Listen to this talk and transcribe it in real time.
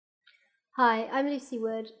Hi, I'm Lucy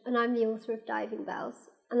Wood, and I'm the author of Diving Bells,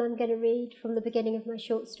 and I'm going to read from the beginning of my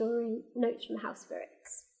short story, Notes from the House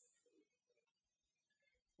Spirits.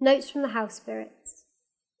 Notes from the House Spirits.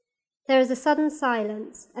 There is a sudden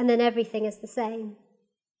silence, and then everything is the same.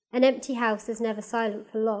 An empty house is never silent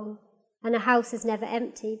for long, and a house is never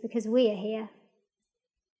empty because we are here.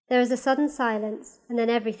 There is a sudden silence, and then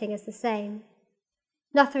everything is the same.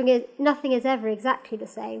 Nothing is ever exactly the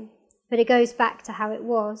same, but it goes back to how it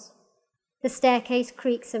was. The staircase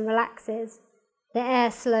creaks and relaxes. The air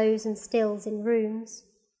slows and stills in rooms.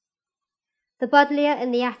 The buddleia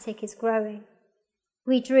in the attic is growing.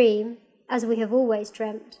 We dream, as we have always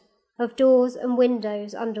dreamt, of doors and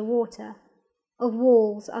windows underwater, of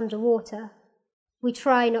walls underwater. We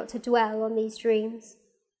try not to dwell on these dreams.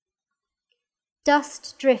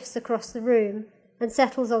 Dust drifts across the room and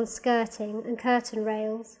settles on skirting and curtain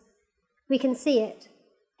rails. We can see it,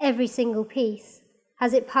 every single piece,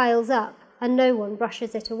 as it piles up and no one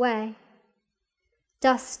brushes it away.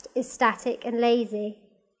 Dust is static and lazy.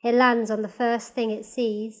 It lands on the first thing it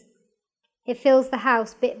sees. It fills the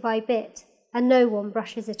house bit by bit, and no one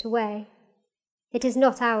brushes it away. It is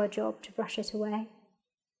not our job to brush it away.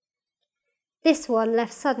 This one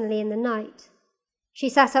left suddenly in the night. She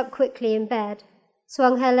sat up quickly in bed,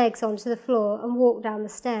 swung her legs onto the floor and walked down the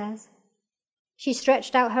stairs. She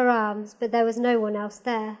stretched out her arms, but there was no one else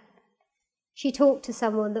there. She talked to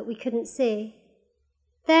someone that we couldn't see.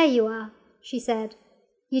 "There you are," she said.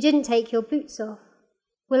 "You didn't take your boots off.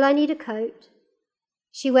 Will I need a coat?"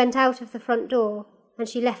 She went out of the front door, and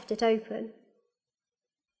she left it open.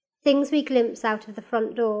 Things we glimpse out of the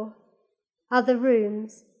front door. Other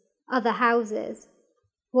rooms, other houses.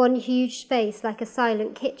 One huge space like a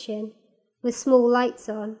silent kitchen, with small lights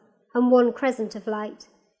on, and one crescent of light,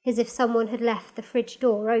 as if someone had left the fridge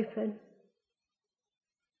door open.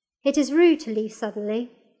 It is rude to leave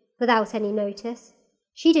suddenly, without any notice.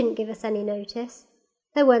 She didn't give us any notice.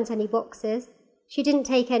 There weren't any boxes. She didn't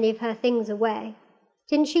take any of her things away.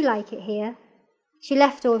 Didn't she like it here? She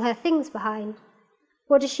left all her things behind.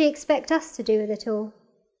 What does she expect us to do with it all?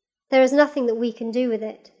 There is nothing that we can do with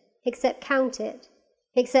it, except count it,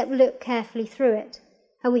 except look carefully through it,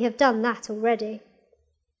 and we have done that already.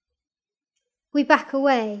 We back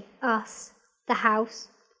away, us, the house,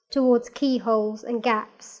 towards keyholes and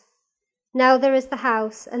gaps. Now there is the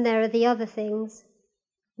house, and there are the other things.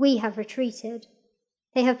 We have retreated.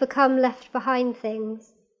 They have become left behind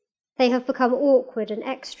things. They have become awkward and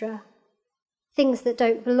extra. Things that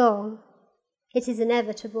don't belong. It is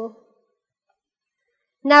inevitable.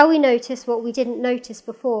 Now we notice what we didn't notice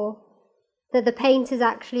before, that the paint is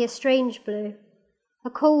actually a strange blue, a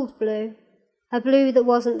cold blue, a blue that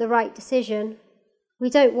wasn't the right decision. We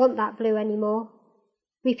don't want that blue anymore.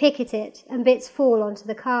 We pick at it, and bits fall onto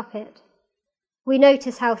the carpet. We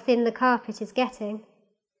notice how thin the carpet is getting.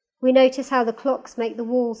 We notice how the clocks make the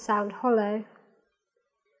walls sound hollow.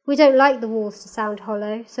 We don't like the walls to sound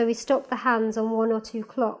hollow, so we stop the hands on one or two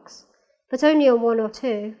clocks, but only on one or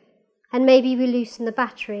two, and maybe we loosen the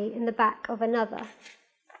battery in the back of another.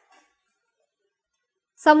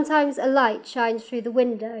 Sometimes a light shines through the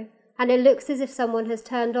window, and it looks as if someone has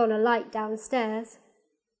turned on a light downstairs.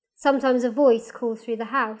 Sometimes a voice calls through the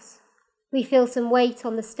house. We feel some weight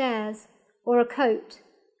on the stairs, or a coat.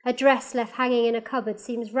 A dress left hanging in a cupboard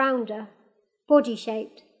seems rounder,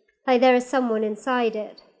 body-shaped, like there is someone inside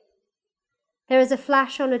it. There is a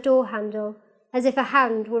flash on a door handle, as if a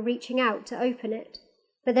hand were reaching out to open it,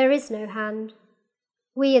 but there is no hand.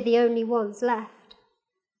 We are the only ones left.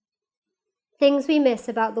 Things we miss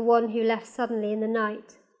about the one who left suddenly in the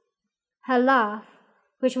night. Her laugh,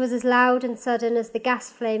 which was as loud and sudden as the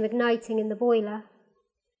gas flame igniting in the boiler.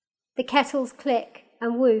 The kettle's click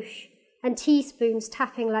and whoosh, and teaspoons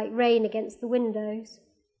tapping like rain against the windows.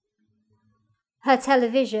 Her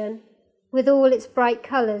television, with all its bright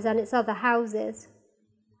colours and its other houses.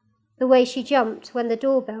 The way she jumped when the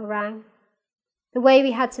doorbell rang. The way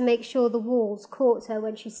we had to make sure the walls caught her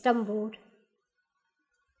when she stumbled.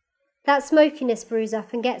 That smokiness brews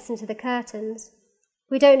up and gets into the curtains.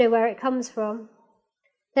 We don't know where it comes from.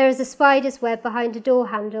 There is a spider's web behind a door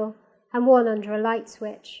handle and one under a light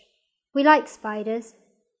switch. We like spiders.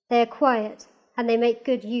 They are quiet, and they make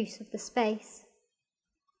good use of the space.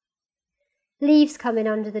 Leaves come in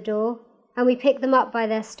under the door, and we pick them up by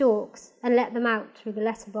their stalks and let them out through the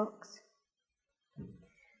letterbox.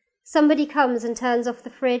 Somebody comes and turns off the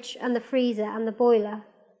fridge and the freezer and the boiler.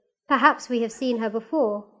 Perhaps we have seen her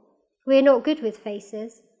before. We are not good with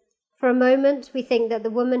faces. For a moment, we think that the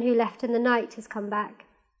woman who left in the night has come back.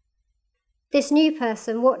 This new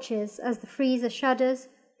person watches as the freezer shudders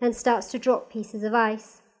and starts to drop pieces of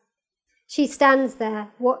ice. She stands there,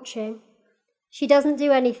 watching, She doesn't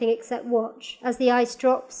do anything except watch as the ice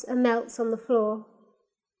drops and melts on the floor.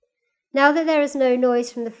 Now that there is no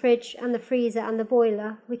noise from the fridge and the freezer and the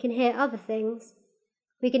boiler, we can hear other things.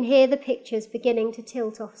 We can hear the pictures beginning to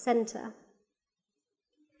tilt off centre.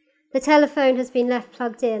 The telephone has been left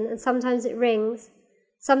plugged in and sometimes it rings.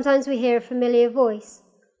 Sometimes we hear a familiar voice,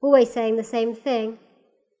 always saying the same thing.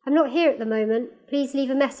 I'm not here at the moment. Please leave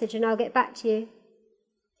a message and I'll get back to you.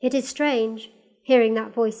 It is strange, hearing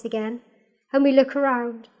that voice again, and we look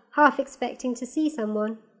around, half expecting to see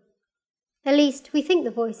someone. At least, we think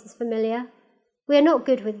the voice is familiar. We are not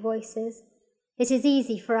good with voices. It is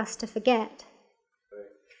easy for us to forget.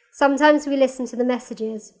 Sometimes we listen to the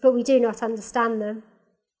messages, but we do not understand them.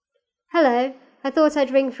 Hello, I thought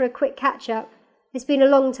I'd ring for a quick catch-up. It's been a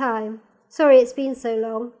long time. Sorry it's been so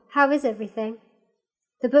long. How is everything?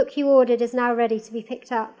 The book you ordered is now ready to be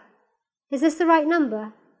picked up. Is this the right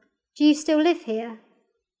number? Do you still live here?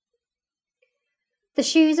 The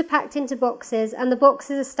shoes are packed into boxes and the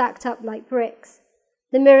boxes are stacked up like bricks.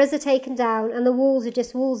 The mirrors are taken down and the walls are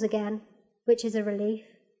just walls again, which is a relief.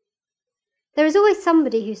 There is always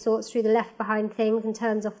somebody who sorts through the left-behind things and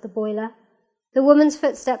turns off the boiler. The woman's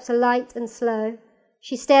footsteps are light and slow.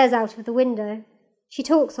 She stares out of the window. She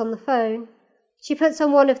talks on the phone. She puts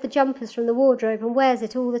on one of the jumpers from the wardrobe and wears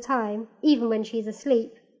it all the time, even when she's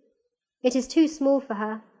asleep. It is too small for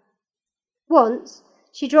her. Once,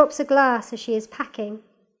 she drops a glass as she is packing,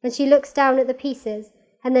 and she looks down at the pieces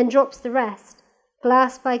and then drops the rest,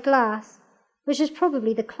 glass by glass, which is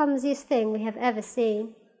probably the clumsiest thing we have ever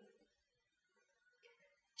seen.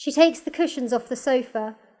 She takes the cushions off the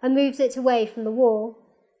sofa and moves it away from the wall.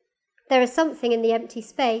 There is something in the empty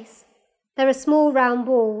space. There are small round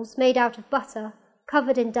balls made out of butter,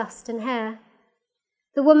 covered in dust and hair.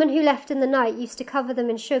 The woman who left in the night used to cover them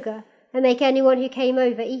in sugar and make anyone who came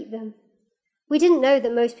over eat them. We didn't know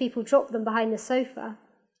that most people dropped them behind the sofa.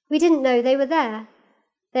 We didn't know they were there.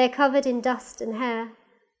 They are covered in dust and hair.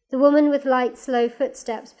 The woman with light, slow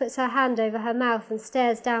footsteps puts her hand over her mouth and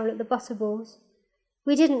stares down at the butterballs.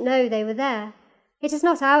 We didn't know they were there. It is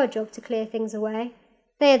not our job to clear things away.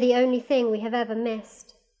 They are the only thing we have ever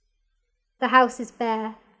missed. The house is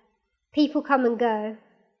bare. People come and go,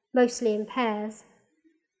 mostly in pairs.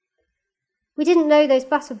 We didn't know those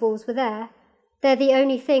butterballs were there. They're the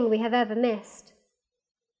only thing we have ever missed.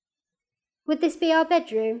 Would this be our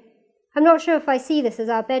bedroom? I'm not sure if I see this as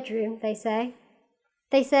our bedroom, they say.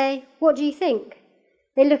 They say, what do you think?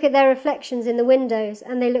 They look at their reflections in the windows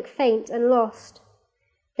and they look faint and lost.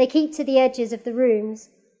 They keep to the edges of the rooms.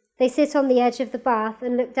 They sit on the edge of the bath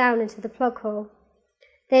and look down into the plug hole.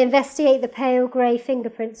 They investigate the pale grey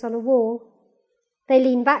fingerprints on a wall. They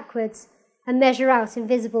lean backwards and measure out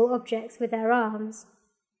invisible objects with their arms.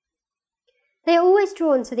 They are always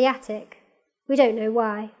drawn to the attic. We don't know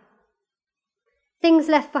why. Things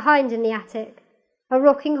left behind in the attic: a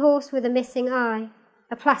rocking horse with a missing eye,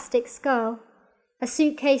 a plastic skull, a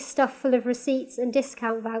suitcase stuffed full of receipts and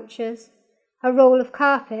discount vouchers, a roll of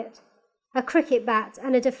carpet, a cricket bat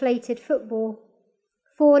and a deflated football,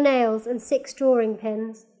 4 nails and 6 drawing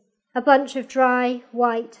pins, a bunch of dry,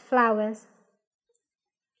 white flowers.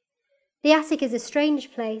 The attic is a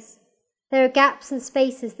strange place. There are gaps and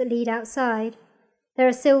spaces that lead outside. There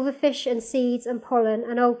are silverfish and seeds and pollen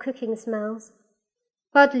and old cooking smells.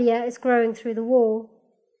 Buddleia is growing through the wall.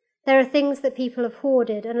 There are things that people have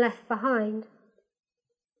hoarded and left behind.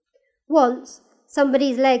 Once,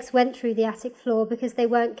 somebody's legs went through the attic floor because they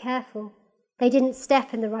weren't careful. They didn't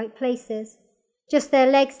step in the right places. Just their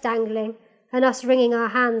legs dangling and us wringing our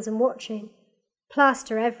hands and watching.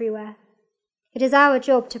 Plaster everywhere. It is our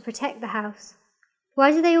job to protect the house.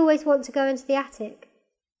 Why do they always want to go into the attic?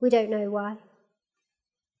 We don't know why.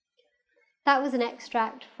 That was an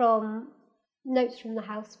extract from Notes from the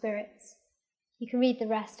House Spirits. You can read the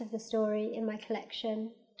rest of the story in my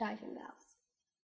collection, Diving Bells.